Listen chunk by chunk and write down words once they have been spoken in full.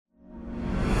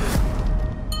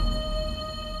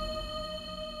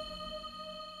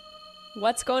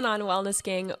What's going on, Wellness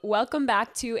Gang? Welcome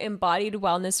back to Embodied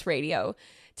Wellness Radio.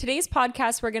 Today's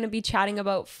podcast, we're going to be chatting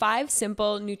about 5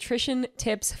 simple nutrition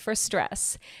tips for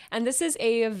stress. And this is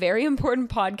a very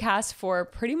important podcast for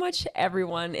pretty much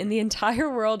everyone in the entire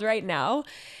world right now.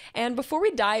 And before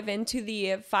we dive into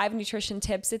the 5 nutrition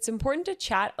tips, it's important to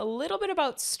chat a little bit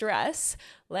about stress.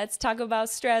 Let's talk about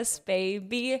stress,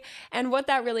 baby, and what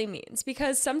that really means.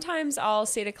 Because sometimes I'll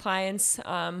say to clients,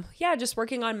 just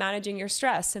working on managing your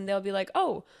stress. And they'll be like,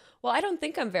 oh, well, I don't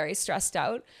think I'm very stressed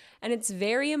out. And it's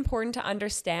very important to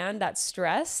understand that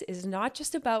stress is not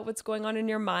just about what's going on in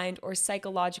your mind or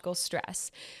psychological stress.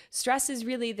 Stress is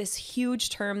really this huge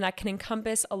term that can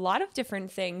encompass a lot of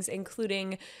different things,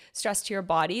 including stress to your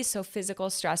body. So physical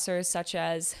stressors such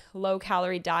as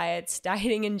low-calorie diets,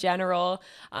 dieting in general,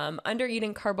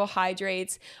 under-eating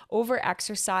carbohydrates,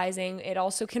 over-exercising. It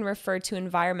also can refer to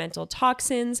environmental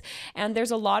toxins. And there's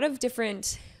a lot of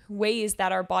different ways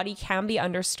that our body can be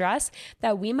under stress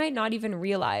that we might not even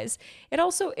realize. It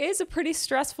also is a pretty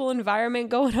stressful environment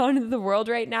going on in the world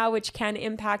right now, which can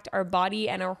impact our body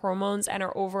and our hormones and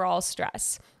our overall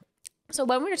stress. So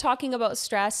when we're talking about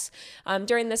stress,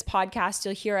 during this podcast,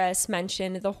 you'll hear us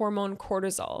mention the hormone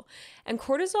cortisol. And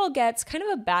cortisol gets kind of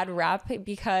a bad rep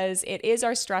because it is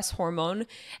our stress hormone,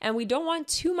 and we don't want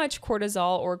too much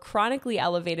cortisol or chronically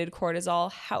elevated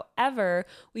cortisol. However,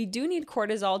 we do need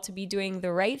cortisol to be doing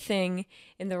the right thing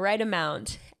in the right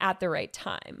amount at the right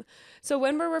time. So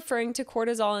when we're referring to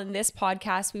cortisol in this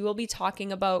podcast, we will be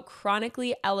talking about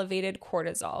chronically elevated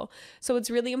cortisol. So it's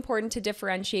really important to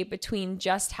differentiate between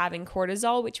just having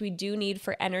cortisol, which we do need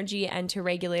for energy and to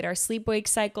regulate our sleep-wake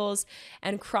cycles,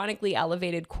 and chronically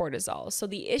elevated cortisol. So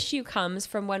the issue comes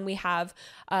from when we have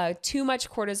too much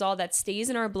cortisol that stays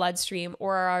in our bloodstream,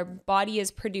 or our body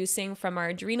is producing from our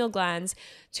adrenal glands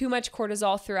too much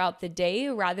cortisol throughout the day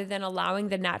rather than allowing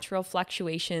the natural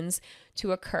fluctuations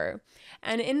to occur.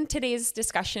 And in today's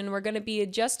discussion, we're going to be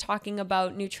just talking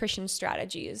about nutrition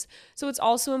strategies. So it's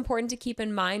also important to keep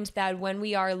in mind that when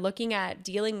we are looking at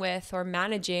dealing with or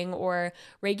managing or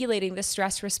regulating the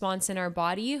stress response in our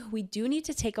body, we do need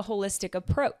to take a holistic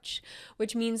approach,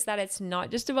 which means that it's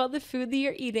not just about the food that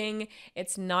you're eating,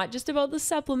 it's not just about the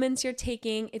supplements you're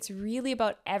taking, it's really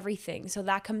about everything. So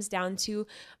that comes down to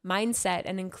mindset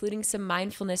and including some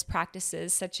mindfulness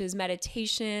practices such as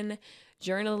meditation,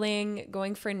 journaling,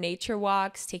 going for nature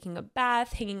walks, taking a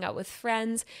bath, hanging out with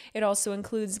friends. It also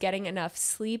includes getting enough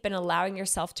sleep and allowing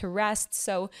yourself to rest.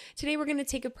 So today we're going to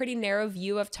take a pretty narrow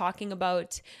view of talking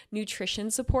about nutrition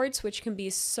supports, which can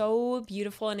be so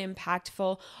beautiful and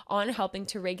impactful on helping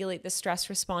to regulate the stress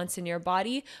response in your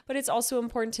body. But it's also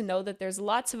important to know that there's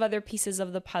lots of other pieces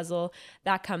of the puzzle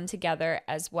that come together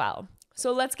as well.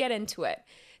 So let's get into it.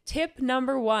 Tip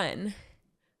number 1,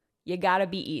 you gotta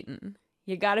be eating.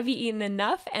 You got to be eating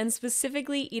enough, and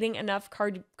specifically eating enough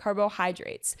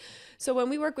carbohydrates. So when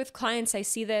we work with clients, I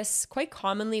see this quite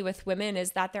commonly with women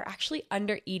is that they're actually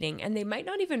under eating and they might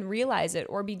not even realize it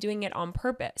or be doing it on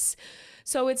purpose.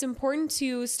 So it's important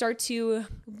to start to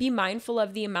be mindful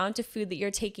of the amount of food that you're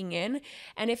taking in.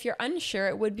 And if you're unsure,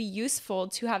 it would be useful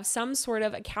to have some sort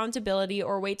of accountability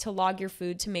or way to log your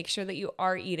food to make sure that you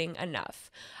are eating enough.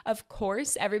 Of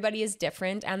course, everybody is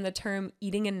different, and the term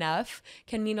eating enough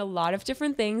can mean a lot of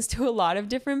different things to a lot of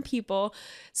different people.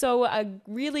 So a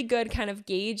really good kind of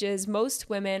gauge is most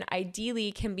women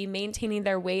ideally can be maintaining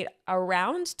their weight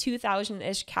around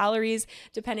 2,000-ish calories,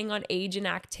 depending on age and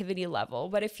activity level.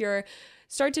 But if you're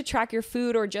start to track your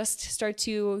food or just start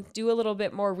to do a little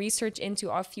bit more research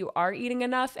into if you are eating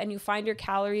enough and you find your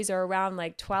calories are around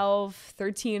like 12,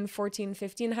 13, 14,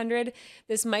 1500,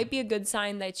 this might be a good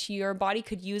sign that your body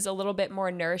could use a little bit more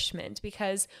nourishment,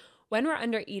 because when we're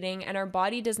under eating and our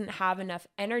body doesn't have enough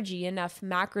energy, enough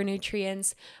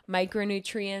macronutrients,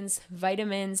 micronutrients,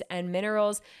 vitamins, and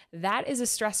minerals, that is a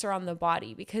stressor on the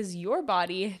body, because your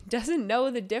body doesn't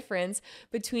know the difference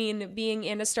between being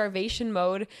in a starvation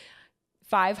mode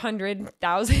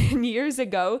 500,000 years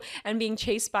ago and being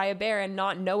chased by a bear and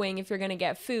not knowing if you're going to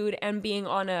get food, and being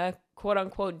on a quote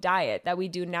unquote diet that we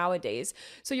do nowadays.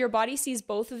 So your body sees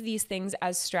both of these things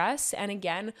as stress. And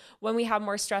again, when we have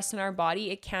more stress in our body,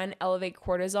 it can elevate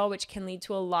cortisol, which can lead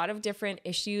to a lot of different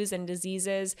issues and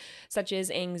diseases such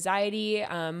as anxiety,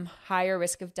 higher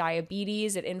risk of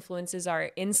diabetes. It influences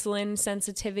our insulin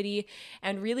sensitivity.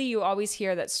 And really, you always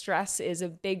hear that stress is a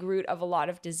big root of a lot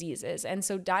of diseases. And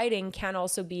so dieting can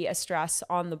also be a stress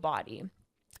on the body.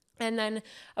 And then,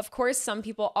 of course, some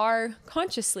people are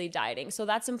consciously dieting. So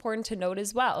that's important to note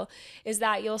as well, is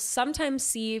that you'll sometimes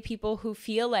see people who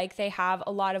feel like they have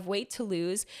a lot of weight to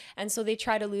lose. And so they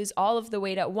try to lose all of the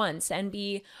weight at once and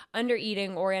be under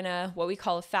eating or in a what we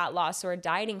call a fat loss or a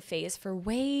dieting phase for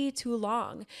way too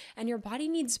long. And your body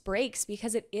needs breaks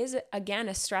because it is, again,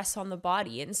 a stress on the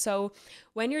body. And so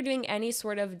when you're doing any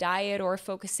sort of diet or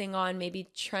focusing on maybe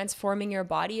transforming your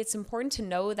body, it's important to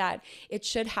know that it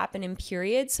should happen in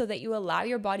periods so that you allow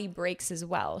your body breaks as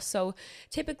well. So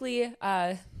typically,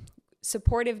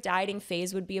 supportive dieting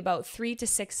phase would be about 3 to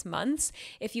 6 months.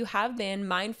 If you have been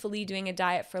mindfully doing a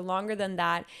diet for longer than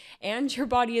that and your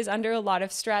body is under a lot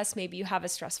of stress, maybe you have a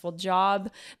stressful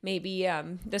job, maybe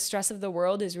the stress of the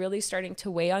world is really starting to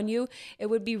weigh on you, it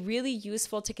would be really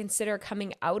useful to consider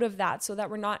coming out of that so that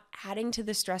we're not adding to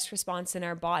the stress response in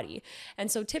our body.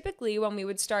 And so typically when we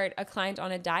would start a client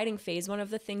on a dieting phase, one of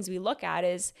the things we look at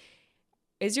is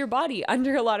your body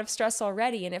under a lot of stress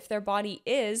already? And if their body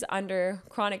is under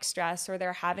chronic stress or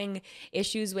they're having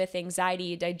issues with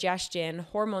anxiety, digestion,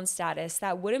 hormone status,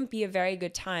 that wouldn't be a very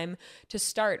good time to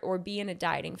start or be in a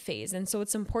dieting phase. And so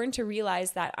it's important to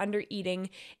realize that under eating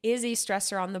is a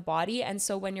stressor on the body. And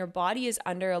so when your body is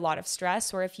under a lot of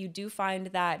stress, or if you do find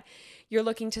that you're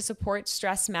looking to support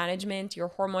stress management, your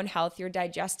hormone health, your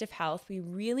digestive health, we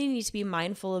really need to be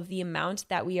mindful of the amount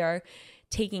that we are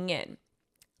taking in.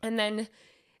 And then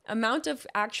amount of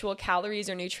actual calories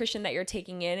or nutrition that you're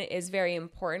taking in is very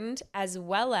important, as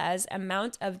well as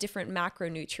amount of different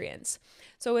macronutrients.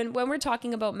 So when we're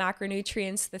talking about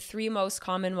macronutrients, the 3 most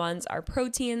common ones are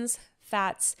proteins,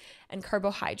 fats, and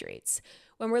carbohydrates.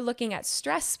 When we're looking at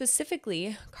stress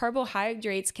specifically,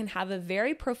 carbohydrates can have a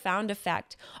very profound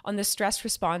effect on the stress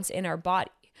response in our body.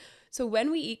 So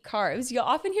when we eat carbs, you'll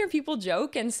often hear people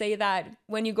joke and say that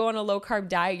when you go on a low carb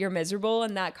diet, you're miserable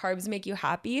and that carbs make you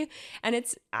happy. And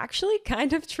it's actually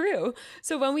kind of true.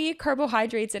 So when we eat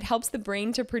carbohydrates, it helps the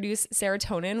brain to produce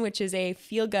serotonin, which is a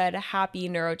feel-good, happy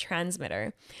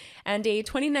neurotransmitter. And a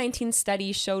 2019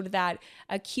 study showed that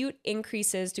acute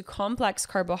increases to complex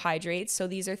carbohydrates, so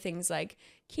these are things like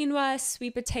quinoa,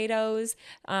 sweet potatoes,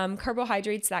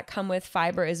 carbohydrates that come with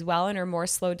fiber as well and are more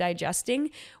slow digesting.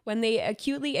 When they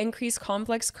acutely increase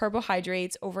complex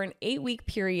carbohydrates over an 8-week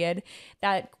period,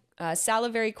 that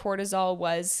salivary cortisol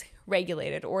was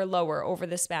regulated or lower over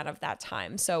the span of that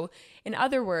time. So in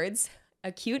other words,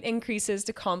 acute increases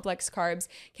to complex carbs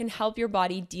can help your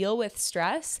body deal with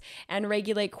stress and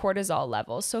regulate cortisol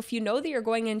levels. So if you know that you're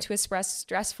going into a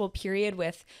stressful period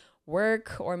with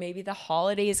work or maybe the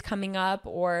holidays coming up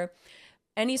or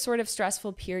any sort of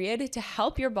stressful period, to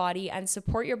help your body and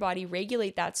support your body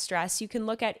regulate that stress, you can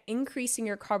look at increasing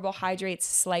your carbohydrates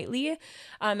slightly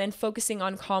and focusing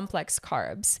on complex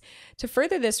carbs. To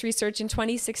further this research, in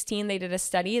 2016, they did a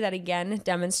study that again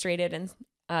demonstrated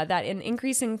that an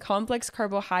increase in complex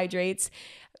carbohydrates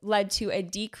led to a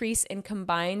decrease in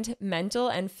combined mental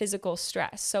and physical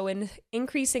stress. So in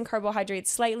increasing carbohydrates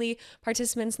slightly,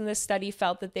 participants in this study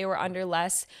felt that they were under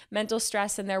less mental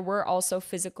stress, and there were also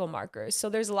physical markers. So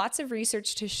there's lots of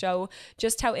research to show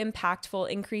just how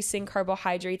impactful increasing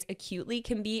carbohydrates acutely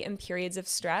can be in periods of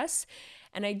stress.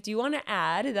 And I do want to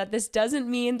add that this doesn't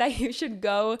mean that you should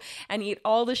go and eat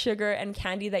all the sugar and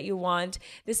candy that you want.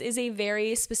 This is a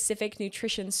very specific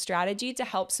nutrition strategy to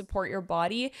help support your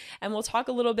body. And we'll talk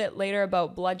a little bit later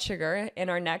about blood sugar in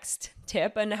our next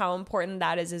tip and how important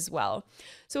that is as well.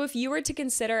 So if you were to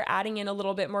consider adding in a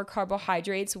little bit more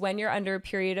carbohydrates when you're under a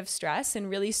period of stress and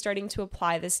really starting to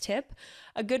apply this tip,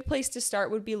 a good place to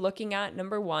start would be looking at,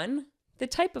 number 1, the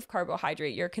type of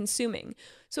carbohydrate you're consuming.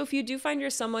 So if you do find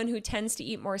you're someone who tends to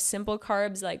eat more simple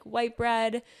carbs like white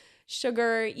bread,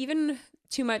 sugar, even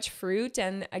too much fruit,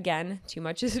 and again, too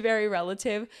much is very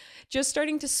relative, just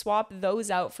starting to swap those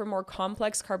out for more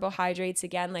complex carbohydrates,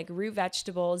 again, like root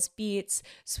vegetables, beets,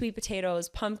 sweet potatoes,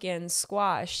 pumpkins,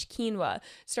 squash, quinoa,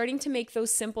 starting to make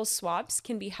those simple swaps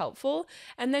can be helpful.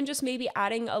 And then just maybe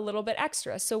adding a little bit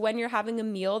extra. So when you're having a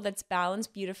meal that's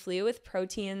balanced beautifully with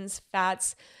proteins,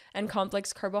 fats, and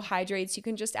complex carbohydrates, you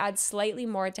can just add slightly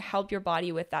more to help your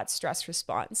body with that stress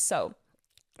response. So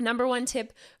number 1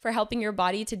 tip for helping your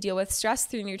body to deal with stress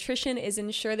through nutrition is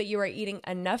ensure that you are eating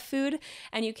enough food,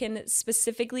 and you can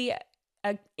specifically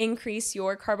increase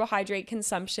your carbohydrate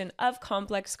consumption of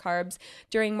complex carbs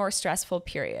during more stressful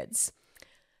periods.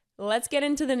 Let's get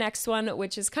into the next one,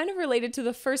 which is kind of related to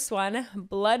the first one,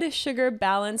 blood sugar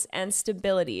balance and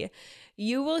stability.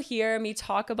 You will hear me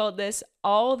talk about this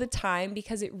all the time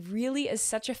because it really is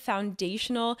such a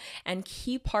foundational and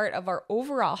key part of our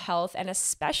overall health, and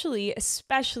especially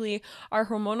our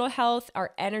hormonal health,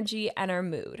 our energy, and our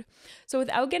mood. So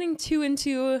without getting too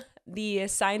into the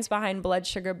science behind blood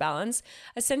sugar balance,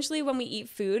 essentially when we eat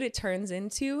food, it turns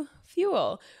into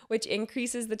fuel, which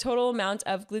increases the total amount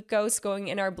of glucose going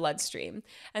in our bloodstream.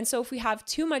 And so if we have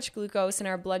too much glucose and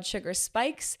our blood sugar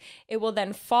spikes, it will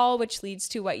then fall, which leads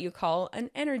to what you call an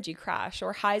energy crash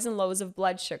or highs and lows of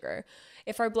blood sugar.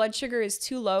 If our blood sugar is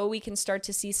too low, we can start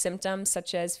to see symptoms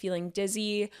such as feeling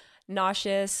dizzy,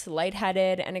 nauseous,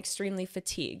 lightheaded, and extremely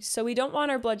fatigued. So we don't want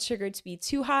our blood sugar to be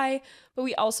too high, but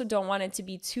we also don't want it to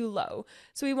be too low.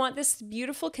 So we want this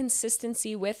beautiful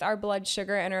consistency with our blood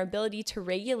sugar and our ability to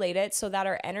regulate it so that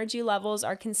our energy levels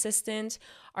are consistent,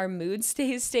 our mood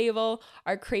stays stable,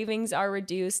 our cravings are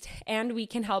reduced, and we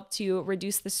can help to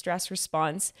reduce the stress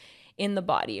response in the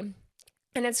body.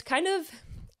 And it's kind of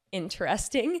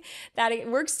interesting that it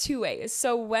works two ways.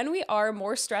 So when we are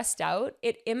more stressed out,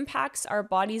 it impacts our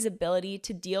body's ability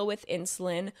to deal with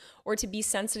insulin or to be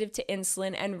sensitive to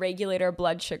insulin and regulate our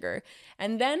blood sugar.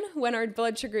 And then when our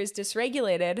blood sugar is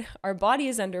dysregulated, our body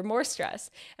is under more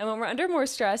stress. And when we're under more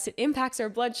stress, it impacts our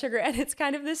blood sugar, and it's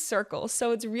kind of this circle.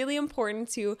 So it's really important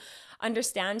to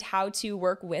understand how to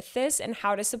work with this and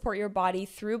how to support your body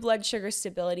through blood sugar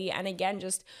stability. And again,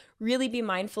 just really be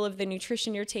mindful of the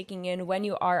nutrition you're taking in when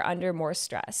you are under more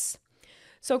stress.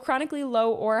 So chronically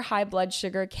low or high blood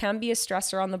sugar can be a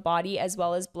stressor on the body, as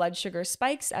well as blood sugar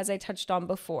spikes, as I touched on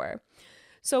before.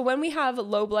 So when we have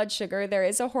low blood sugar, there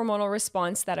is a hormonal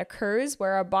response that occurs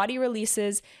where our body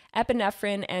releases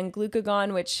epinephrine and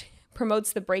glucagon, which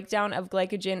promotes the breakdown of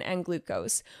glycogen and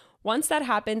glucose. Once that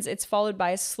happens, it's followed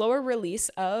by a slower release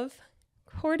of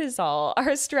cortisol,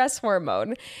 our stress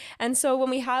hormone. And so when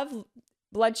we have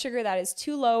blood sugar that is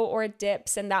too low or it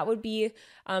dips, and that would be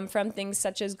from things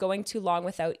such as going too long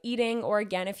without eating, or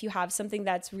again, if you have something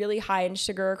that's really high in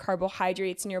sugar or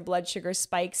carbohydrates and your blood sugar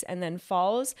spikes and then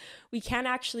falls, we can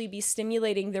actually be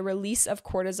stimulating the release of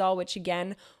cortisol, which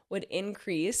again would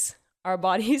increase our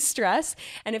body's stress.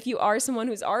 And if you are someone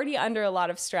who's already under a lot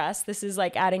of stress, this is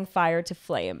like adding fire to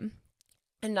flame.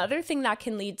 Another thing that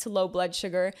can lead to low blood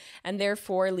sugar and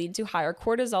therefore lead to higher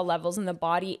cortisol levels in the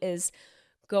body is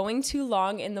going too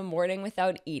long in the morning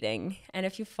without eating. And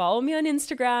if you follow me on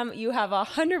Instagram, you have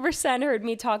 100% heard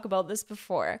me talk about this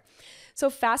before.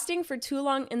 So fasting for too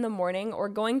long in the morning or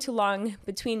going too long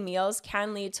between meals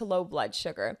can lead to low blood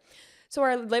sugar. So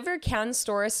our liver can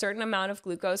store a certain amount of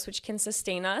glucose, which can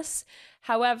sustain us.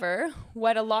 However,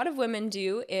 what a lot of women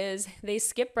do is they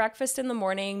skip breakfast in the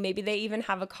morning. Maybe they even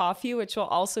have a coffee, which we'll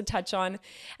also touch on,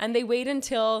 and they wait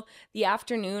until the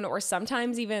afternoon or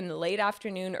sometimes even late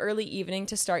afternoon, early evening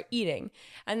to start eating.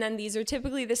 And then these are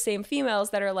typically the same females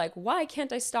that are like, why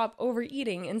can't I stop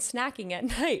overeating and snacking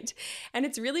at night? And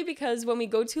it's really because when we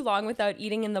go too long without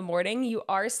eating in the morning, you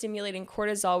are stimulating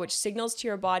cortisol, which signals to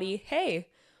your body, hey,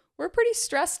 we're pretty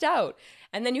stressed out.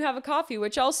 And then you have a coffee,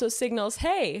 which also signals,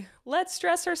 hey, let's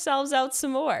stress ourselves out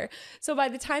some more. So by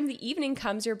the time the evening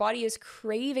comes, your body is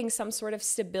craving some sort of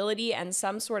stability and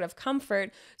some sort of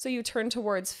comfort. So you turn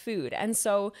towards food. And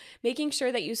so making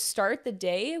sure that you start the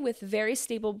day with very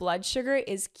stable blood sugar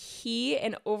is key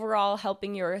in overall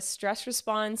helping your stress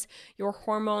response, your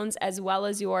hormones, as well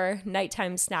as your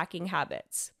nighttime snacking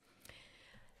habits.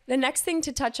 The next thing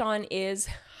to touch on is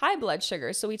high blood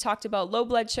sugar. So we talked about low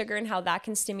blood sugar and how that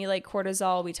can stimulate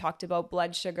cortisol. We talked about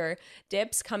blood sugar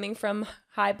dips coming from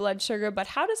high blood sugar, but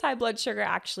how does high blood sugar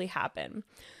actually happen?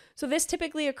 So this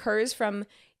typically occurs from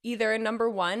either, number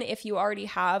one, if you already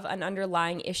have an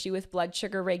underlying issue with blood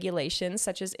sugar regulation,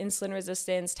 such as insulin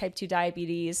resistance, type 2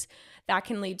 diabetes, that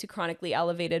can lead to chronically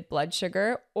elevated blood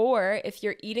sugar, or if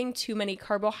you're eating too many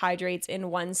carbohydrates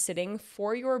in one sitting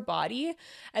for your body,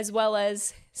 as well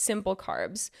as simple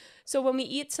carbs. So when we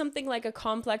eat something like a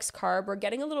complex carb, we're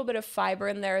getting a little bit of fiber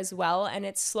in there as well, and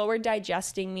it's slower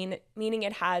digesting, meaning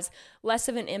it has less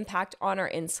of an impact on our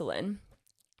insulin.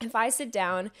 If I sit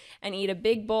down and eat a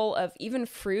big bowl of even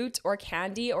fruit or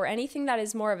candy or anything that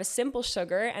is more of a simple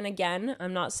sugar, and again,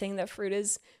 I'm not saying that fruit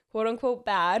is quote unquote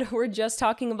bad, we're just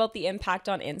talking about the impact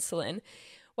on insulin.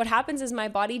 What happens is my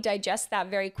body digests that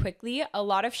very quickly. A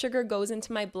lot of sugar goes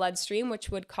into my bloodstream, which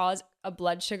would cause a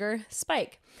blood sugar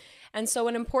spike. And so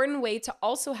an important way to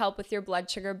also help with your blood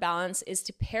sugar balance is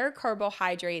to pair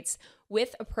carbohydrates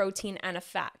with a protein and a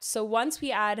fat. So once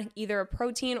we add either a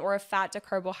protein or a fat to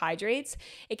carbohydrates,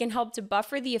 it can help to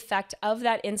buffer the effect of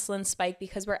that insulin spike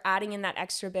because we're adding in that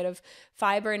extra bit of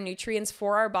fiber and nutrients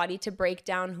for our body to break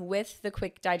down with the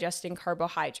quick digesting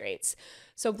carbohydrates.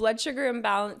 So blood sugar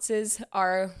imbalances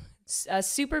are a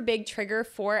super big trigger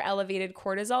for elevated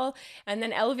cortisol. And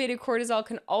then elevated cortisol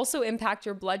can also impact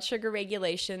your blood sugar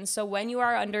regulation. So when you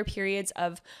are under periods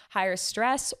of higher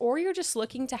stress, or you're just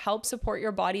looking to help support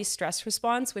your body's stress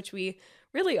response, which we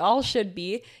really all should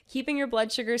be. Keeping your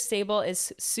blood sugar stable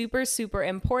is super, super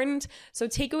important. So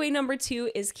takeaway number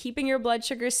 2 is keeping your blood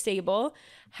sugar stable,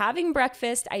 having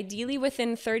breakfast, ideally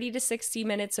within 30 to 60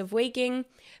 minutes of waking,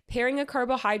 pairing a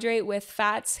carbohydrate with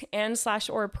fats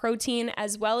and/or protein,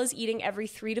 as well as eating every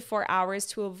 3 to 4 hours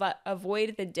to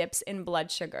avoid the dips in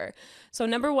blood sugar. So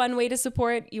number 1 way to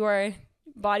support your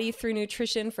body through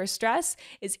nutrition for stress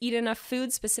is eat enough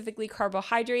food, specifically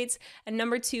carbohydrates. And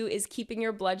number 2 is keeping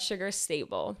your blood sugar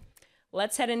stable.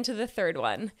 Let's head into the third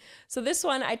one. So this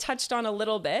one I touched on a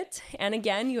little bit. And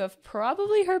again, you have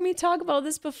probably heard me talk about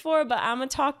this before, but I'm going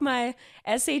to talk my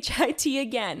SHIT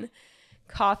again.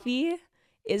 Coffee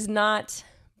is not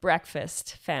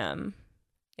breakfast, fam.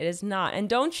 It is not. And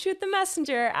don't shoot the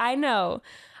messenger. I know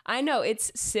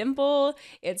it's simple,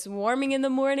 it's warming in the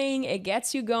morning, it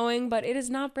gets you going, but it is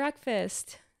not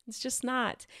breakfast. It's just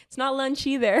not. It's not lunch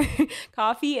either.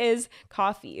 Coffee is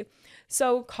coffee.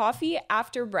 So coffee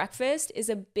after breakfast is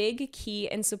a big key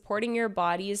in supporting your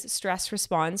body's stress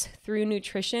response through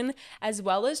nutrition, as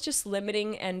well as just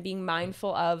limiting and being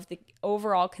mindful of the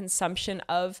overall consumption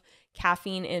of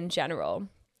caffeine in general.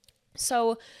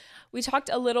 So we talked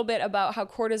a little bit about how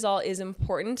cortisol is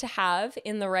important to have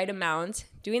in the right amount,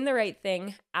 doing the right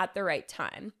thing at the right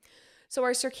time. So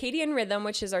our circadian rhythm,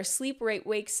 which is our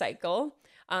sleep-wake cycle,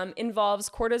 involves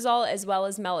cortisol as well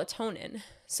as melatonin.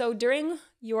 So during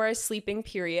your sleeping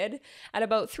period, at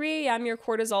about 3 a.m., your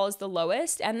cortisol is the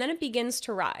lowest, and then it begins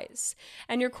to rise.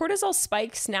 And your cortisol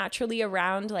spikes naturally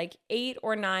around like 8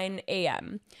 or 9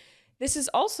 a.m. This is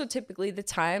also typically the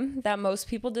time that most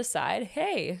people decide,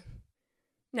 hey,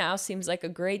 now seems like a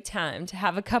great time to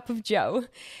have a cup of joe.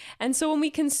 And so when we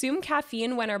consume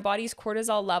caffeine, when our body's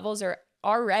cortisol levels are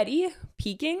already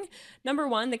peaking, number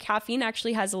 1, the caffeine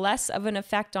actually has less of an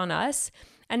effect on us.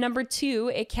 And number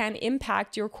 2, it can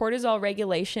impact your cortisol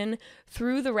regulation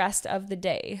through the rest of the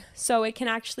day. So it can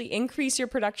actually increase your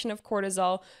production of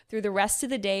cortisol through the rest of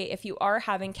the day if you are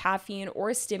having caffeine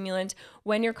or stimulant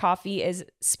when your coffee is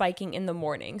spiking in the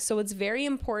morning. So it's very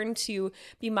important to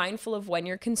be mindful of when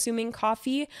you're consuming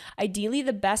coffee. Ideally,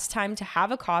 the best time to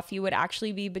have a coffee would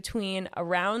actually be between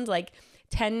around like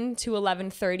 10 to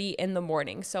 11:30 in the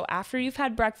morning. So after you've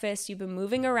had breakfast, you've been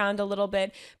moving around a little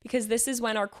bit, because this is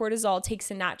when our cortisol takes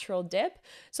a natural dip.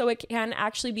 So it can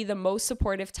actually be the most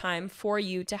supportive time for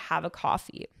you to have a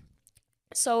coffee.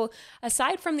 So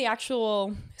aside from the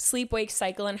actual sleep-wake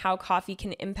cycle and how coffee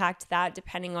can impact that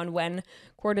depending on when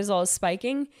cortisol is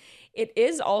spiking, it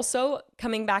is also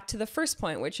coming back to the first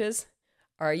point, which is,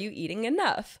 are you eating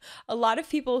enough? A lot of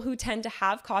people who tend to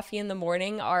have coffee in the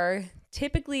morning are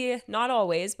typically, not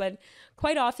always, but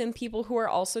quite often people who are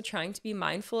also trying to be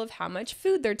mindful of how much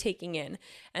food they're taking in.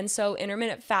 And so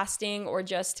intermittent fasting or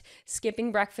just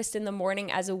skipping breakfast in the morning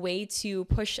as a way to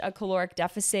push a caloric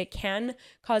deficit can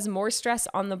cause more stress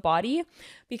on the body,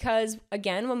 because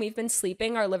again, when we've been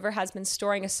sleeping, our liver has been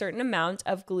storing a certain amount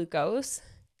of glucose.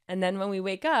 And then when we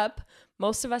wake up,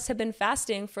 most of us have been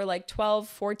fasting for like 12,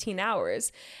 14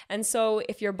 hours. And so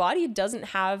if your body doesn't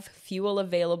have fuel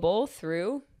available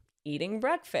through eating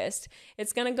breakfast,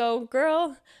 it's going to go,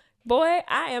 girl, boy,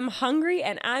 I am hungry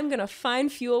and I'm going to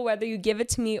find fuel whether you give it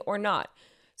to me or not.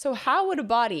 So how would a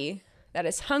body that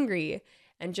is hungry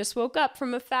and just woke up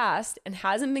from a fast and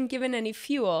hasn't been given any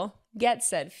fuel get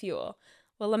said fuel?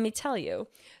 Well, let me tell you.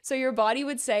 So your body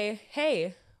would say,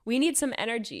 hey, we need some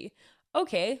energy.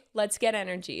 Okay, let's get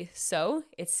energy. So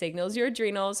it signals your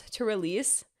adrenals to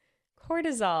release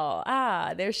cortisol.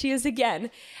 There she is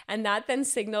again. And that then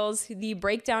signals the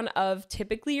breakdown of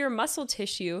typically your muscle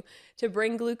tissue to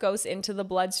bring glucose into the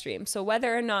bloodstream. So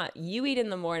whether or not you eat in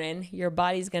the morning, your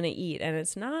body's going to eat, and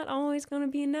it's not always going to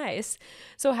be nice.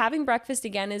 So having breakfast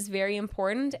again is very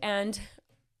important. And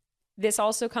this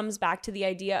also comes back to the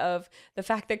idea of the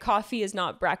fact that coffee is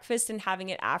not breakfast, and having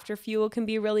it after fuel can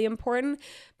be really important,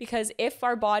 because if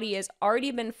our body has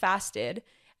already been fasted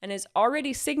and is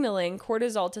already signaling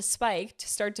cortisol to spike to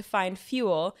start to find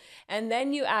fuel, and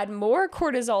then you add more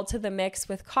cortisol to the mix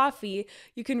with coffee,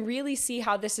 you can really see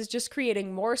how this is just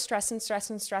creating more stress and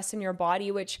stress and stress in your body,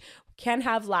 which can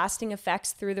have lasting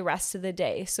effects through the rest of the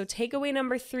day. So takeaway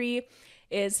number 3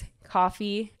 is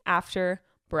coffee after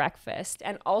breakfast,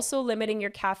 and also limiting your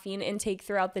caffeine intake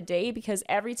throughout the day, because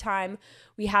every time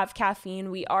we have caffeine,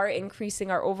 we are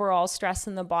increasing our overall stress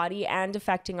in the body and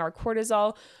affecting our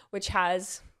cortisol, which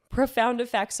has profound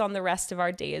effects on the rest of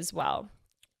our day as well.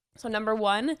 So number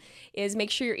 1 is make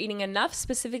sure you're eating enough,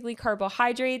 specifically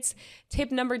carbohydrates.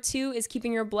 Tip number 2 is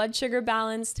keeping your blood sugar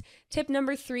balanced. Tip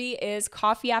number 3 is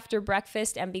coffee after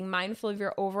breakfast and being mindful of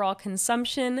your overall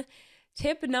consumption.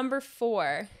 Tip number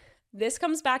 4, This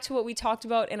comes back to what we talked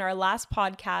about in our last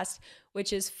podcast,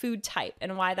 which is food type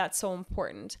and why that's so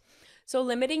important. So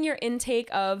limiting your intake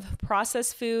of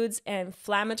processed foods and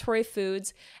inflammatory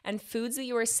foods and foods that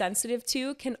you are sensitive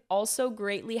to can also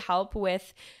greatly help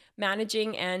with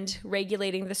managing and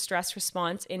regulating the stress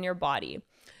response in your body.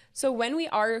 So when we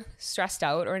are stressed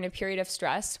out or in a period of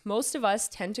stress, most of us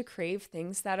tend to crave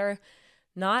things that are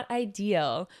not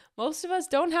ideal. Most of us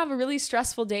don't have a really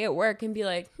stressful day at work and be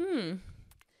like, you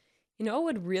know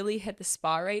what would really hit the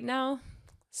spot right now?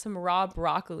 Some raw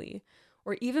broccoli,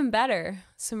 or even better,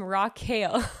 some raw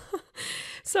kale.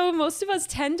 So most of us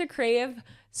tend to crave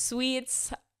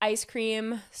sweets, ice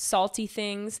cream, salty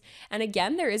things. And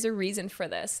again, there is a reason for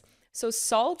this. So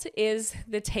salt is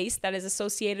the taste that is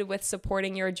associated with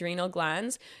supporting your adrenal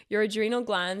glands. Your adrenal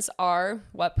glands are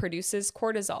what produces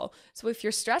cortisol. So if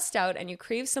you're stressed out and you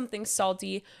crave something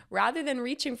salty, rather than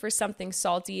reaching for something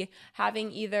salty,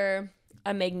 having either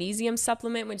a magnesium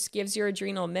supplement, which gives your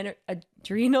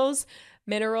adrenals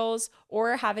minerals,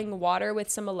 or having water with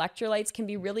some electrolytes can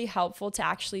be really helpful to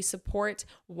actually support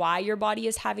why your body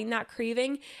is having that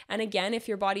craving. And again, if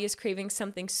your body is craving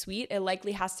something sweet, it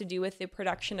likely has to do with the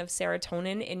production of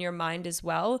serotonin in your mind as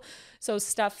well. So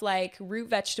stuff like root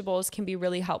vegetables can be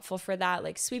really helpful for that,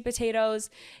 like sweet potatoes,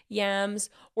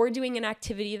 yams, or doing an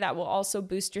activity that will also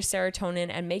boost your serotonin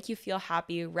and make you feel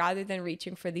happy rather than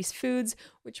reaching for these foods,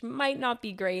 which might not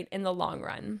be great in the long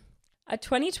run. A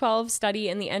 2012 study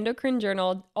in the Endocrine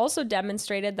Journal also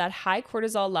demonstrated that high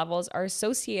cortisol levels are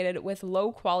associated with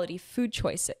low quality food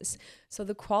choices. So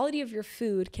the quality of your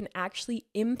food can actually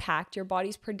impact your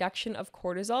body's production of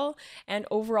cortisol and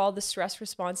overall the stress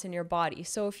response in your body.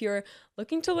 So if you're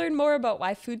looking to learn more about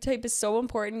why food type is so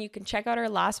important, you can check out our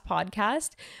last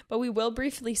podcast, but we will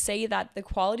briefly say that the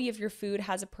quality of your food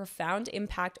has a profound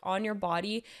impact on your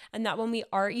body, and that when we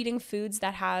are eating foods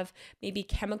that have maybe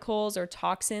chemicals or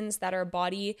toxins that our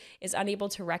body is unable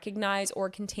to recognize, or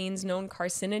contains known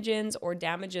carcinogens, or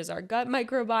damages our gut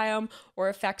microbiome, or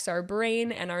affects our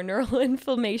brain and our neural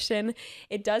inflammation,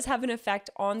 it does have an effect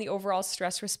on the overall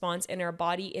stress response in our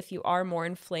body if you are more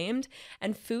inflamed.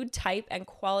 And food type and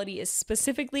quality is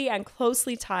specifically and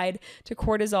closely tied to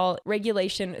cortisol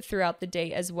regulation throughout the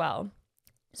day as well.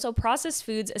 So processed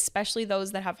foods, especially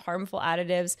those that have harmful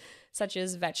additives, such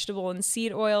as vegetable and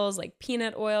seed oils like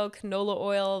peanut oil, canola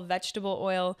oil, vegetable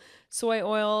oil, soy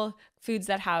oil, foods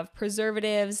that have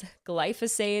preservatives,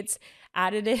 glyphosates,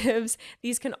 additives,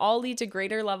 these can all lead to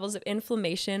greater levels of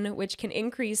inflammation, which can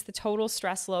increase the total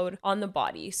stress load on the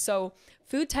body. So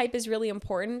food type is really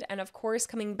important. And of course,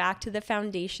 coming back to the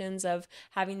foundations of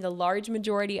having the large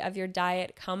majority of your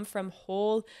diet come from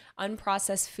whole,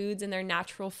 unprocessed foods in their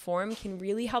natural form can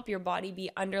really help your body be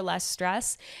under less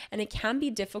stress. And it can be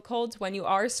difficult when you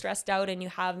are stressed out and you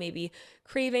have maybe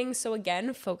cravings. So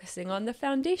again, focusing on the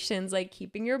foundations like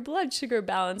keeping your blood sugar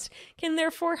balanced can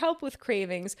therefore help with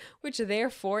cravings, which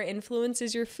therefore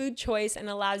influences your food choice and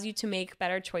allows you to make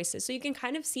better choices. So you can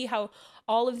kind of see how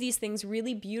all of these things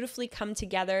really beautifully come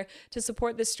together to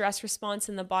support the stress response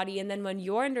in the body. And then when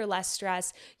you're under less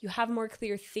stress, you have more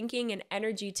clear thinking and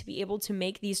energy to be able to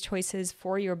make these choices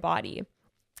for your body.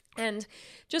 And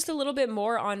just a little bit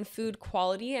more on food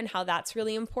quality and how that's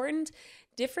really important.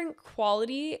 Different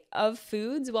quality of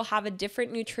foods will have a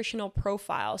different nutritional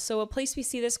profile. So a place we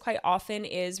see this quite often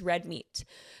is red meat.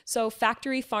 So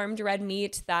factory farmed red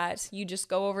meat that you just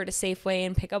go over to Safeway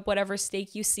and pick up whatever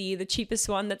steak you see, the cheapest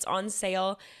one that's on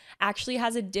sale, actually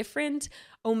has a different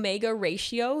omega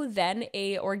ratio than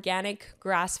a organic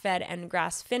grass-fed and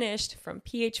grass-finished from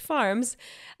PH Farms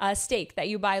steak that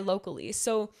you buy locally.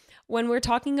 So when we're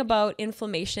talking about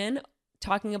inflammation,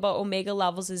 talking about omega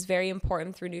levels is very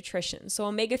important through nutrition. So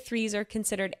omega-3s are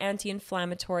considered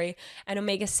anti-inflammatory and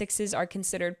omega-6s are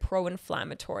considered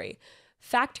pro-inflammatory.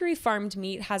 Factory farmed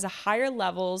meat has a higher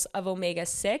levels of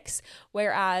omega-6,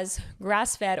 whereas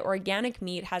grass-fed organic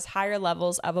meat has higher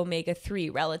levels of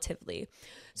omega-3 relatively.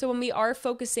 So when we are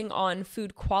focusing on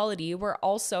food quality, we're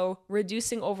also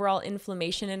reducing overall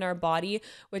inflammation in our body,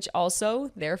 which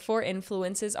also therefore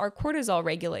influences our cortisol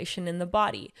regulation in the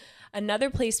body. Another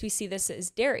place we see this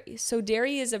is dairy. So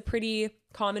dairy is a pretty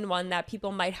common one that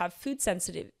people might have food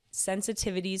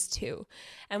sensitivities to.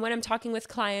 And when I'm talking with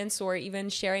clients or even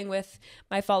sharing with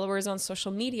my followers on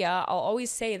social media, I'll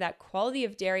always say that quality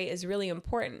of dairy is really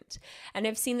important. And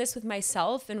I've seen this with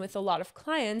myself and with a lot of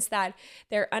clients that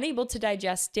they're unable to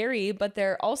digest dairy, but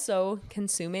they're also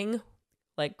consuming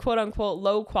like quote unquote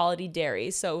low quality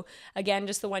dairy. So again,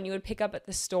 just the one you would pick up at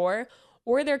the store,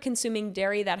 or they're consuming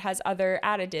dairy that has other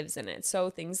additives in it.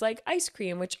 So things like ice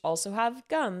cream, which also have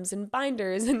gums and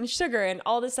binders and sugar and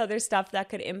all this other stuff that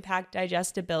could impact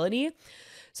digestibility.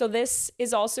 So this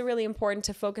is also really important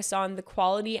to focus on the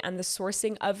quality and the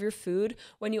sourcing of your food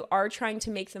when you are trying to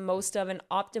make the most of and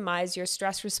optimize your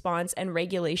stress response and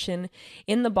regulation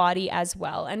in the body as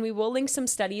well. And we will link some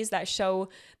studies that show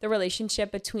the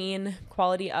relationship between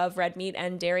quality of red meat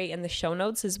and dairy in the show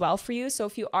notes as well for you. So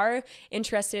if you are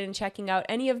interested in checking out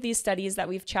any of these studies that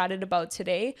we've chatted about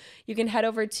today, you can head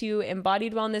over to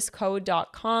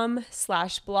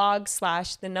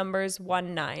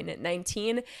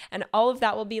embodiedwellnessco.com/blog/1919, and all of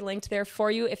that will be linked there for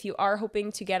you if you are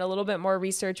hoping to get a little bit more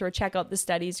research or check out the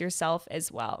studies yourself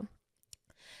as well.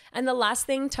 And the last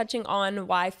thing, touching on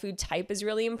why food type is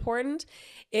really important,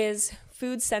 is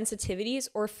food sensitivities,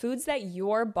 or foods that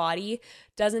your body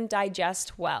doesn't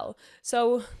digest well.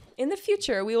 So in the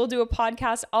future, we will do a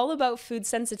podcast all about food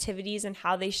sensitivities and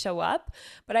how they show up.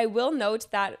 But I will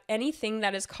note that anything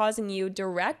that is causing you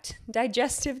direct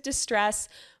digestive distress,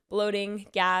 bloating,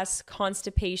 gas,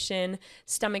 constipation,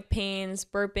 stomach pains,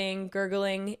 burping,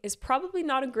 gurgling is probably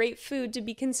not a great food to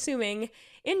be consuming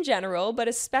in general, but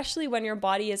especially when your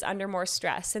body is under more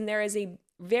stress. And there is a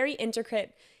very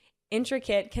intricate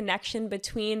connection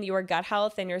between your gut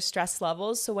health and your stress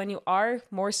levels. So when you are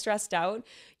more stressed out,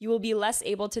 you will be less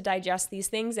able to digest these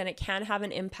things, and it can have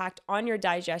an impact on your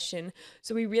digestion.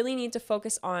 So we really need to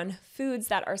focus on foods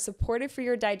that are supportive for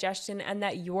your digestion and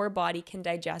that your body can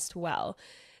digest well.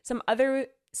 Some other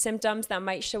symptoms that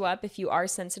might show up if you are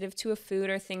sensitive to a food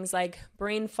are things like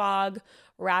brain fog,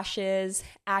 rashes,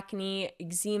 acne,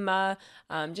 eczema,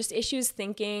 just issues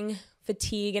thinking,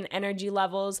 fatigue, and energy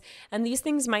levels. And these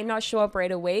things might not show up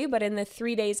right away, but in the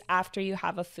 3 days after you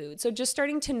have a food. So just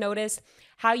starting to notice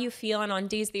how you feel, and on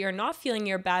days that you're not feeling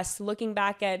your best, looking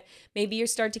back at maybe you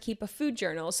start to keep a food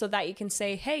journal so that you can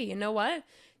say, hey, you know what?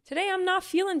 Today I'm not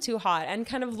feeling too hot, and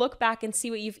kind of look back and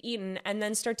see what you've eaten, and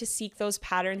then start to seek those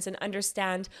patterns and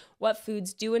understand what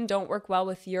foods do and don't work well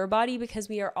with your body, because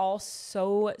we are all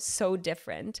so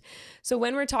different. So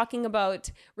when we're talking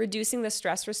about reducing the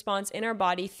stress response in our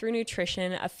body through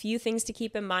nutrition, a few things to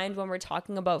keep in mind when we're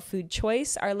talking about food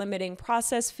choice are limiting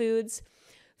processed foods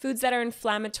that are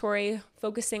inflammatory,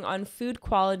 focusing on food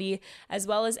quality, as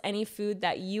well as any food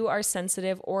that you are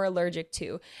sensitive or allergic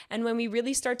to. And when we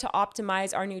really start to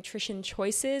optimize our nutrition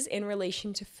choices in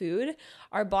relation to food,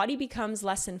 our body becomes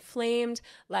less inflamed,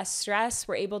 less stressed.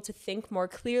 We're able to think more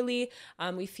clearly.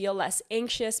 We feel less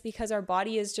anxious because our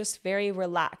body is just very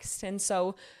relaxed. And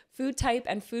so food type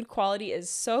and food quality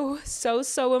is so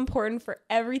important for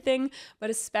everything, but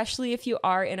especially if you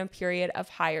are in a period of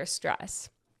higher stress.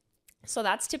 So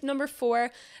that's tip number 4.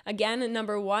 Again,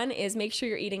 number 1 is make sure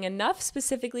you're eating enough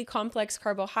specifically complex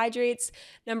carbohydrates.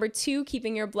 Number 2,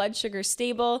 keeping your blood sugar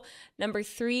stable. Number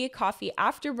 3, coffee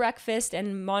after breakfast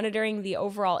and monitoring the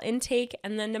overall intake.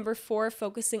 And then number 4,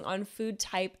 focusing on food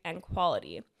type and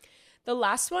quality. The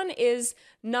last one is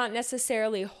not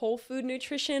necessarily whole food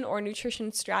nutrition or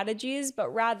nutrition strategies, but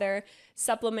rather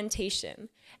supplementation.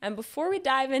 And before we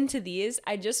dive into these,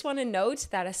 I just want to note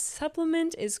that a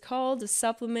supplement is called a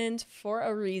supplement for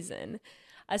a reason.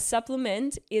 A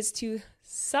supplement is to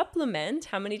supplement,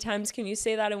 how many times can you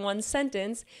say that in one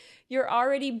sentence, your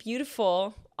already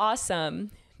beautiful,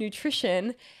 awesome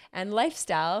nutrition and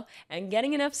lifestyle, and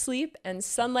getting enough sleep and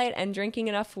sunlight and drinking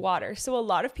enough water. So a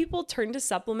lot of people turn to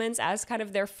supplements as kind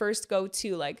of their first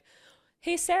go-to, like,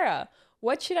 hey, Sarah,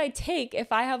 what should I take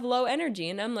if I have low energy?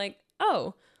 And I'm like,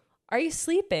 oh, are you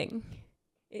sleeping?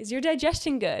 Is your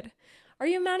digestion good? Are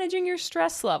you managing your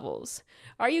stress levels?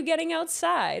 Are you getting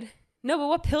outside? No, but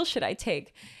what pill should I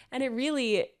take? And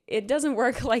it doesn't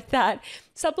work like that.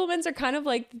 Supplements are kind of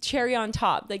like the cherry on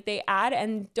top. Like they add,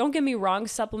 and don't get me wrong,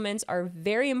 supplements are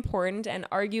very important, and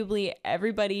arguably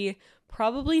everybody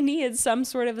probably needs some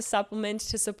sort of a supplement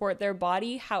to support their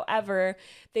body. However,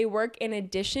 they work in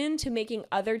addition to making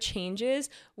other changes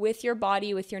with your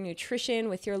body, with your nutrition,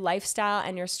 with your lifestyle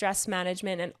and your stress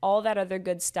management and all that other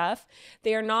good stuff.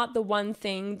 They are not the one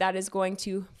thing that is going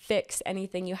to fix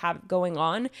anything you have going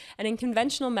on. And in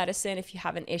conventional medicine, if you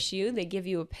have an issue, they give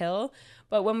you a pill.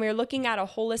 But when we're looking at a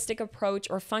holistic approach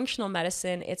or functional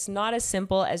medicine, it's not as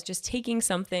simple as just taking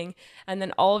something and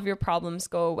then all of your problems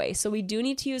go away. So we do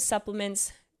need to use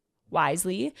supplements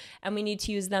wisely, and we need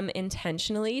to use them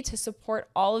intentionally to support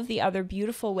all of the other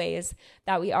beautiful ways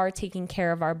that we are taking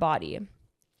care of our body.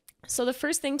 So the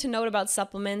first thing to note about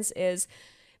supplements is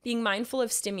being mindful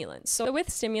of stimulants. So with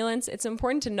stimulants, it's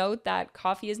important to note that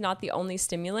coffee is not the only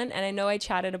stimulant. And I know I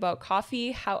chatted about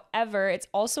coffee. However, it's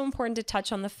also important to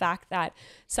touch on the fact that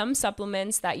some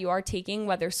supplements that you are taking,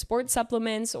 whether sports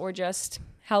supplements or just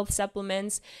health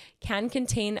supplements, can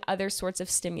contain other sorts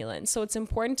of stimulants. So it's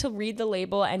important to read the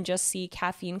label and just see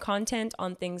caffeine content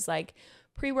on things like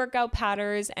pre-workout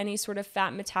powders, any sort of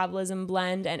fat metabolism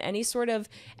blend, and any sort of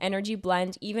energy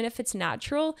blend, even if it's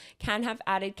natural, can have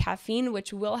added caffeine,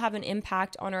 which will have an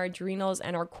impact on our adrenals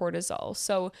and our cortisol.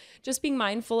 So just being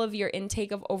mindful of your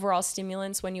intake of overall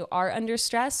stimulants when you are under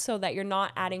stress so that you're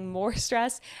not adding more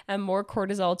stress and more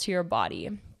cortisol to your body.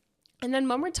 And then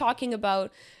when we're talking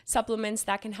about supplements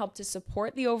that can help to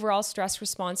support the overall stress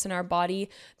response in our body,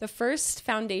 the first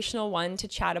foundational one to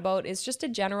chat about is just a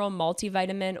general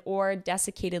multivitamin or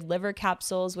desiccated liver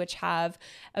capsules, which have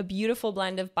a beautiful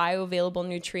blend of bioavailable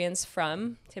nutrients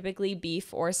from typically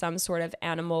beef or some sort of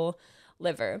animal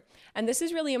liver. And this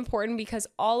is really important because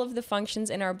all of the functions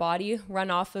in our body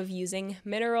run off of using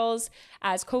minerals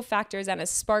as cofactors and as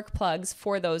spark plugs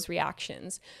for those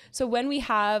reactions. So when we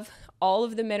have all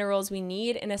of the minerals we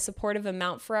need in a supportive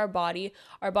amount for our body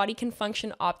can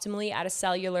function optimally at a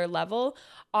cellular level.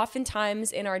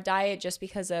 Oftentimes in our diet, just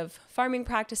because of farming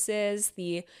practices,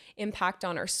 the impact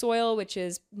on our soil, which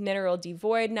is mineral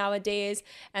devoid nowadays,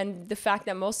 and the fact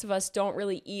that most of us don't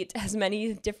really eat as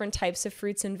many different types of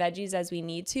fruits and veggies as we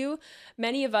need to,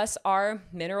 many of us are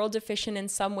mineral deficient in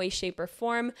some way, shape, or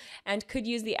form and could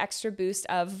use the extra boost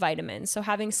of vitamins. So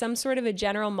having some sort of a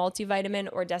general multivitamin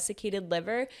or desiccated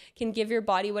liver can give your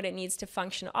body what it needs to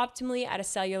function optimally at a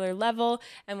cellular level.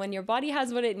 And when your body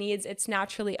has what it needs, it's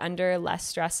naturally under less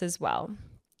stress as well.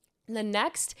 And the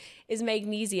next is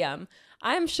magnesium.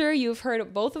 I'm sure you've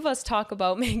heard both of us talk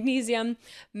about magnesium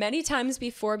many times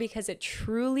before because it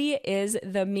truly is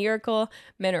the miracle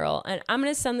mineral. And I'm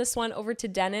going to send this one over to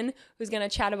Denon, who's going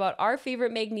to chat about our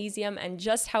favorite magnesium and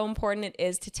just how important it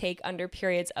is to take under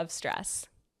periods of stress.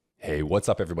 Hey, what's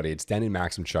up, everybody? It's Denon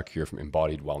Maximchuk here from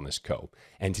Embodied Wellness Co.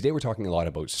 And today we're talking a lot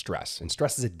about stress. And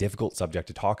stress is a difficult subject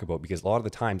to talk about because a lot of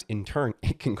the times, in turn,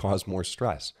 it can cause more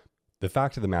stress. The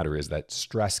fact of the matter is that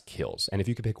stress kills. And if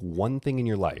you could pick one thing in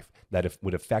your life that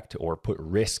would affect or put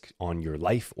risk on your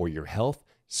life or your health,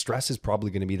 stress is probably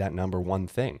going to be that number one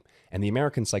thing. And the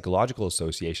American Psychological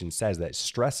Association says that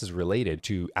stress is related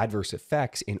to adverse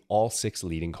effects in all 6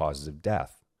 leading causes of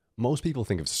death. Most people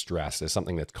think of stress as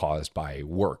something that's caused by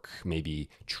work, maybe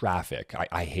traffic.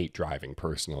 I hate driving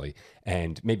personally,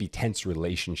 and maybe tense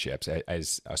relationships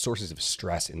as sources of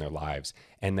stress in their lives.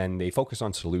 And then they focus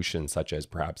on solutions such as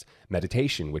perhaps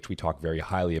meditation, which we talk very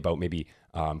highly about, maybe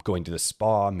going to the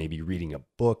spa, maybe reading a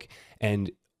book. And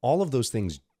all of those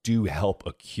things do help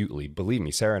acutely. Believe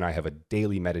me, Sarah and I have a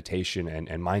daily meditation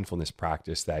and mindfulness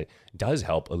practice that does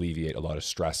help alleviate a lot of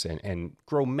stress and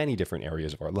grow many different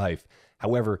areas of our life.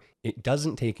 However, it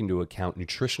doesn't take into account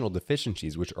nutritional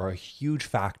deficiencies, which are a huge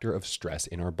factor of stress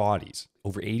in our bodies.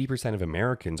 Over 80% of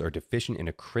Americans are deficient in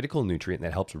a critical nutrient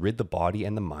that helps rid the body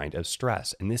and the mind of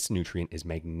stress, and this nutrient is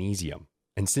magnesium.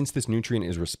 And since this nutrient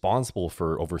is responsible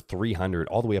for over 300,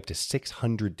 all the way up to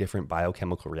 600 different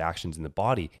biochemical reactions in the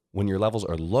body, when your levels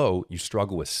are low, you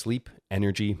struggle with sleep,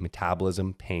 energy,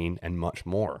 metabolism, pain, and much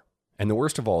more. And the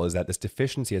worst of all is that this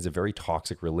deficiency has a very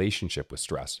toxic relationship with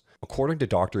stress. According to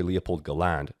Dr. Leopold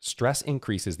Galland, stress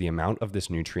increases the amount of this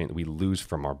nutrient we lose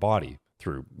from our body,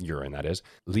 through urine that is,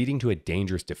 leading to a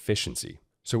dangerous deficiency.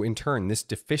 So in turn, this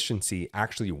deficiency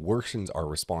actually worsens our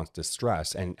response to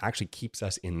stress and actually keeps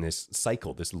us in this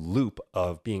cycle, this loop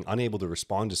of being unable to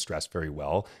respond to stress very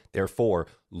well, therefore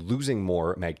losing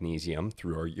more magnesium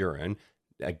through our urine,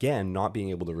 again, not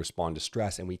being able to respond to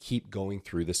stress, and we keep going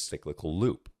through this cyclical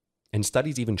loop. And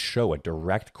studies even show a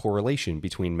direct correlation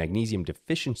between magnesium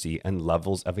deficiency and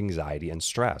levels of anxiety and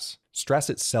stress. Stress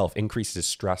itself increases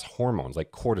stress hormones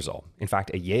like cortisol. In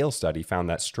fact, a Yale study found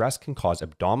that stress can cause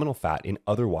abdominal fat in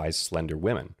otherwise slender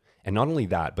women. And not only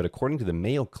that, but according to the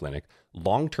Mayo Clinic,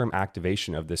 long-term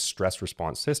activation of this stress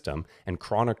response system and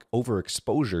chronic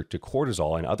overexposure to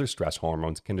cortisol and other stress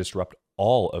hormones can disrupt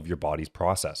all of your body's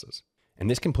processes. And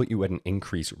this can put you at an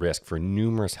increased risk for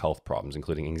numerous health problems,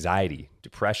 including anxiety,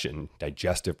 depression,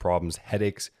 digestive problems,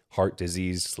 headaches, heart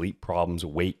disease, sleep problems,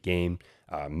 weight gain,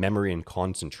 memory and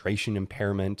concentration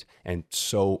impairment, and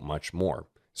so much more.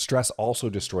 Stress also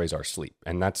destroys our sleep,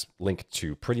 and that's linked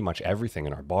to pretty much everything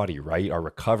in our body, right? Our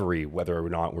recovery, whether or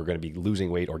not we're going to be losing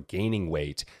weight or gaining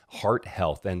weight, heart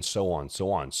health, and so on,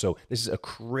 so on. So this is a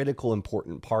critical,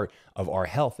 important part of our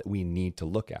health that we need to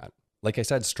look at. Like I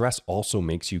said, stress also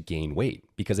makes you gain weight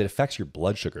because it affects your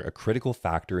blood sugar, a critical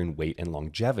factor in weight and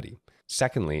longevity.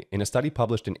 Secondly, in a study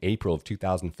published in April of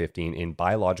 2015 in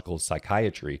Biological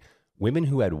Psychiatry, women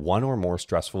who had one or more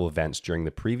stressful events during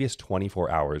the previous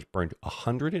 24 hours burned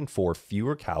 104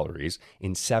 fewer calories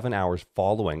in 7 hours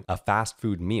following a fast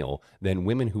food meal than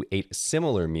women who ate a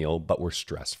similar meal but were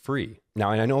stress-free. Now,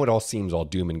 and I know it all seems all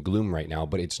doom and gloom right now,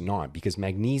 but it's not, because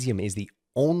magnesium is the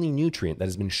only nutrient that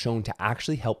has been shown to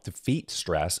actually help defeat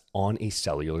stress on a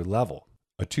cellular level.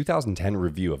 A 2010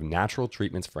 review of natural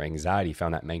treatments for anxiety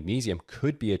found that magnesium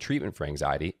could be a treatment for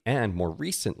anxiety, and more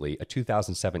recently, a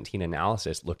 2017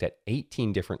 analysis looked at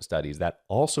 18 different studies that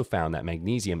also found that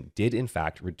magnesium did in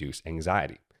fact reduce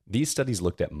anxiety. These studies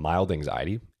looked at mild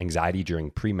anxiety, anxiety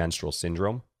during premenstrual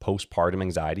syndrome, postpartum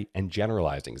anxiety, and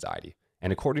generalized anxiety.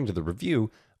 And according to the review,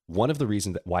 one of the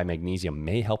reasons why magnesium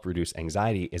may help reduce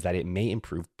anxiety is that it may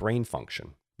improve brain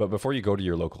function. But before you go to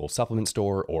your local supplement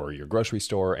store or your grocery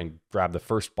store and grab the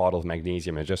first bottle of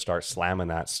magnesium and just start slamming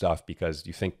that stuff because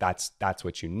you think that's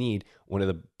what you need, one of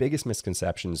the biggest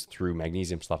misconceptions through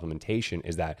magnesium supplementation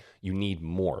is that you need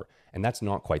more. And that's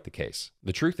not quite the case.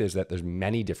 The truth is that there's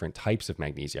many different types of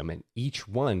magnesium, and each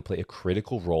one play a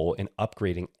critical role in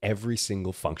upgrading every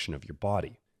single function of your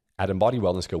body. At Embodied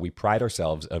Wellness Co., we pride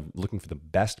ourselves of looking for the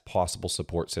best possible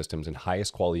support systems and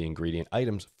highest quality ingredient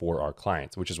items for our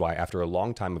clients, which is why after a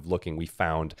long time of looking, we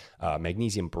found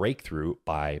Magnesium Breakthrough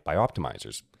by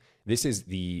Bioptimizers. This is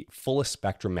the fullest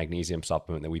spectrum magnesium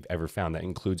supplement that we've ever found that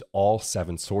includes all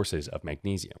 7 sources of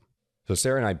magnesium. So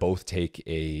Sarah and I both take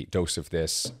a dose of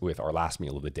this with our last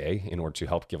meal of the day in order to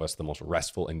help give us the most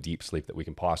restful and deep sleep that we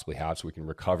can possibly have so we can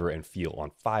recover and feel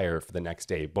on fire for the next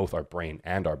day, both our brain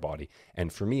and our body.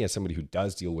 And for me, as somebody who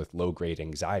does deal with low-grade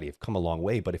anxiety, I've come a long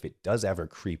way, but if it does ever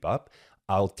creep up,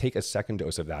 I'll take a second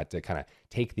dose of that to kind of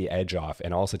take the edge off,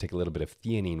 and also take a little bit of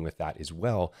theanine with that as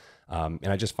well. And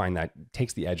I just find that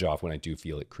takes the edge off when I do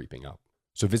feel it creeping up.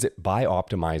 So visit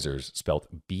Bioptimizers, spelled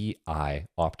B-I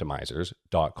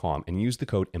Optimizers.com, and use the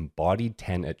code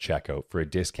Embodied10 at checkout for a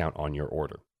discount on your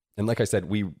order. And like I said,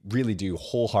 we really do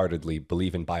wholeheartedly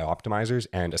believe in Bioptimizers,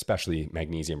 and especially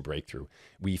Magnesium Breakthrough.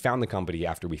 We found the company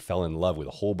after we fell in love with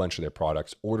a whole bunch of their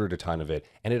products, ordered a ton of it,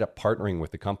 ended up partnering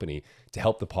with the company to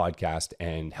help the podcast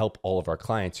and help all of our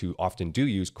clients who often do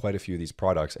use quite a few of these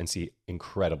products and see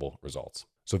incredible results.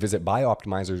 So visit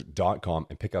bioptimizers.com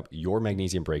and pick up your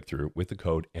Magnesium Breakthrough with the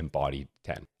code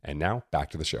Embodied10. And now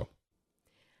back to the show.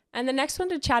 And the next one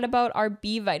to chat about are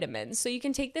B vitamins. So you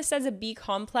can take this as a B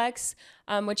complex,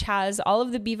 which has all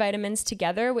of the B vitamins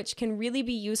together, which can really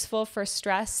be useful for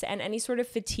stress and any sort of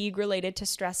fatigue related to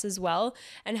stress as well,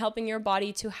 and helping your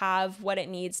body to have what it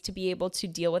needs to be able to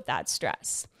deal with that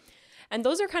stress. And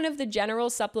those are kind of the general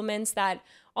supplements that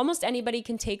almost anybody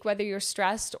can take, whether you're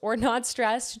stressed or not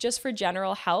stressed, just for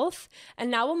general health.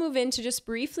 And now we'll move into just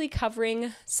briefly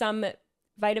covering some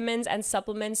vitamins and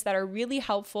supplements that are really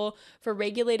helpful for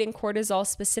regulating cortisol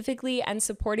specifically and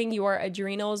supporting your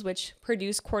adrenals, which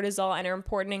produce cortisol and are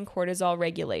important in cortisol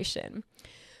regulation.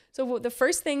 So the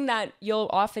first thing that you'll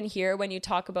often hear when you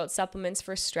talk about supplements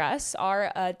for stress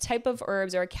are a type of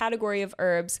herbs or a category of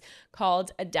herbs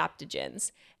called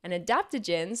adaptogens. And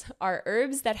adaptogens are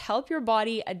herbs that help your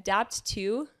body adapt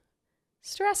to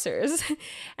stressors.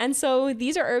 And so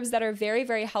these are herbs that are very,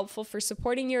 very helpful for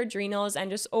supporting your adrenals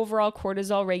and just overall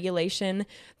cortisol regulation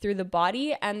through the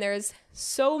body. And there's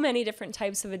so many different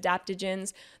types of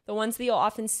adaptogens. The ones that you'll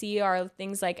often see are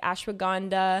things like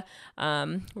ashwagandha,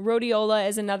 rhodiola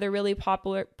is another really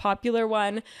popular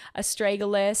one,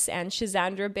 astragalus, and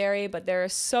schizandra berry, but there are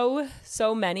so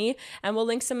many, and we'll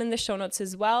link some in the show notes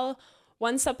as well.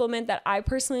 One supplement that I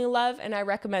personally love and I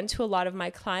recommend to a lot of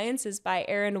my clients is by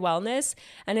Erin Wellness,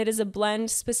 and it is a blend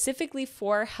specifically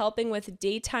for helping with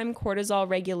daytime cortisol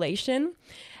regulation.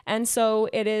 And so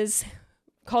it is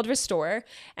called Restore,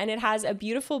 and it has a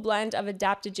beautiful blend of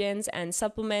adaptogens and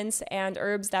supplements and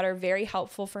herbs that are very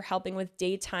helpful for helping with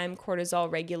daytime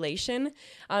cortisol regulation.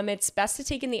 It's best to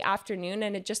take in the afternoon,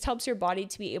 and it just helps your body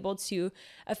to be able to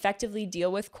effectively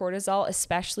deal with cortisol,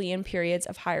 especially in periods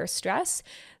of higher stress.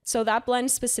 So that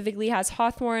blend specifically has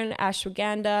hawthorn,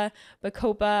 ashwagandha,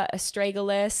 bacopa,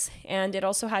 astragalus, and it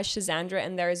also has schizandra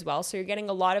in there as well. So you're getting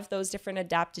a lot of those different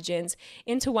adaptogens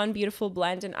into one beautiful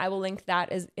blend, and I will link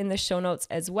that in the show notes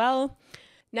as well.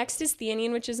 Next is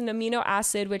theanine, which is an amino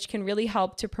acid which can really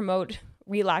help to promote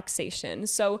relaxation.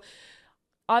 So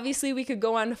obviously, we could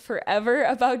go on forever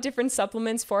about different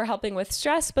supplements for helping with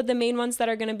stress, but the main ones that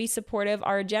are going to be supportive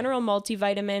are a general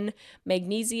multivitamin,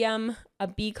 magnesium, a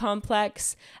B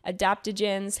complex,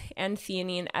 adaptogens, and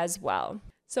theanine as well.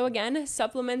 So again,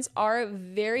 supplements are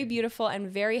very beautiful and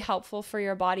very helpful for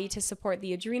your body to support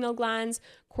the adrenal glands,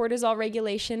 cortisol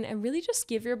regulation, and really just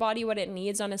give your body what it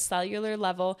needs on a cellular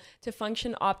level to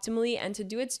function optimally and to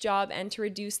do its job and to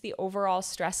reduce the overall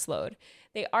stress load.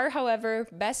 They are, however,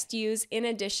 best used in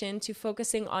addition to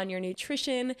focusing on your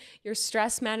nutrition, your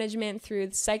stress management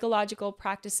through psychological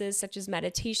practices such as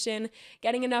meditation,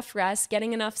 getting enough rest,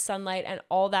 getting enough sunlight, and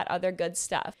all that other good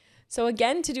stuff. So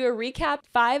again, to do a recap,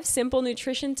 5 simple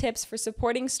nutrition tips for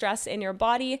supporting stress in your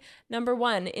body. Number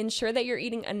 1, ensure that you're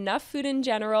eating enough food in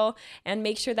general and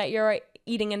make sure that you're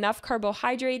eating enough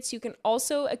carbohydrates. You can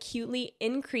also acutely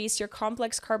increase your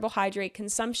complex carbohydrate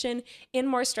consumption in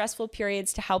more stressful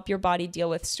periods to help your body deal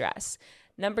with stress.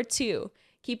 Number 2,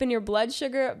 keeping your blood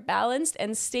sugar balanced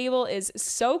and stable is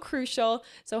so crucial.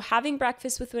 So having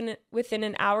breakfast within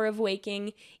an hour of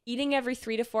waking, eating every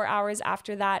 3 to 4 hours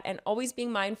after that, and always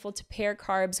being mindful to pair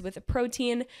carbs with a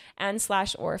protein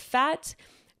and/or fat.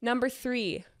 Number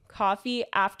 3, coffee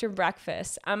after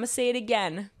breakfast. I'm gonna say it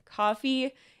again.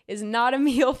 Coffee is not a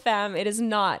meal, fam. It is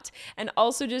not. And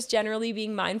also just generally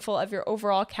being mindful of your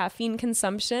overall caffeine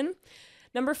consumption.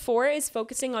 Number 4 is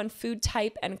focusing on food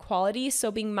type and quality.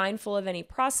 So being mindful of any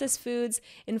processed foods,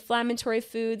 inflammatory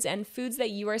foods, and foods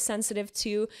that you are sensitive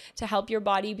to help your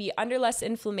body be under less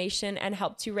inflammation and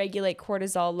help to regulate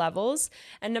cortisol levels.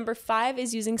 And number 5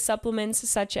 is using supplements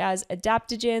such as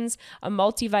adaptogens, a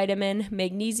multivitamin,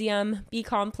 magnesium, B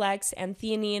complex, and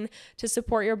theanine to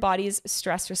support your body's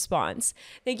stress response.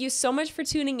 Thank you so much for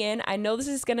tuning in. I know this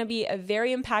is going to be a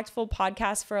very impactful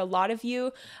podcast for a lot of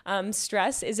you.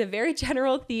 Stress is a very general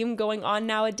theme going on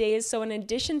nowadays. So in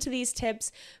addition to these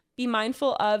tips, be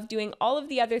mindful of doing all of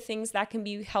the other things that can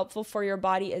be helpful for your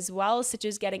body as well, such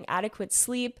as getting adequate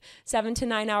sleep, 7 to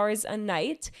 9 hours a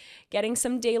night. Getting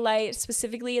some daylight,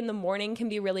 specifically in the morning, can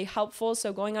be really helpful.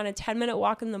 So going on a 10-minute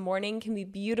walk in the morning can be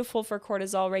beautiful for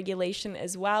cortisol regulation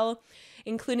as well,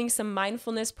 including some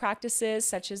mindfulness practices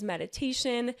such as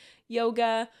meditation,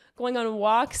 yoga, going on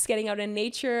walks, getting out in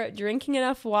nature, drinking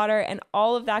enough water, and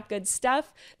all of that good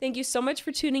stuff. Thank you so much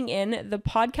for tuning in. The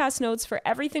podcast notes for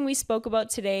everything we spoke about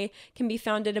today can be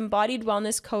found at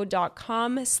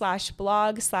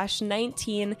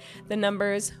embodiedwellnessco.com/blog/19, the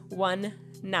numbers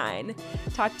 19.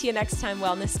 Talk to you next time,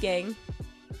 Wellness Gang.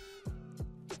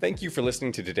 Thank you for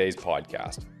listening to today's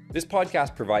podcast. This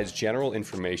podcast provides general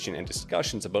information and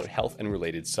discussions about health and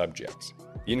related subjects.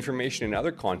 The information and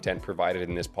other content provided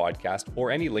in this podcast or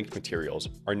any linked materials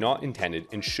are not intended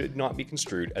and should not be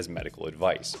construed as medical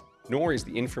advice, nor is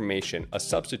the information a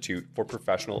substitute for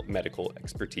professional medical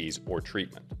expertise or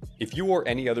treatment. If you or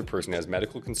any other person has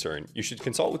medical concern, you should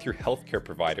consult with your healthcare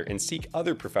provider and seek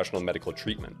other professional medical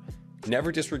treatment.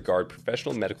 Never disregard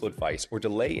professional medical advice or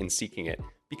delay in seeking it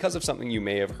because of something you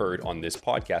may have heard on this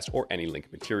podcast or any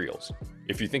linked materials.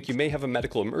 If you think you may have a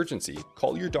medical emergency,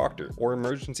 call your doctor or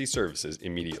emergency services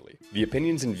immediately. The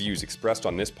opinions and views expressed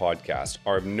on this podcast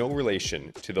are of no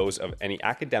relation to those of any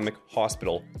academic,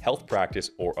 hospital, health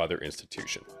practice, or other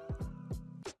institution.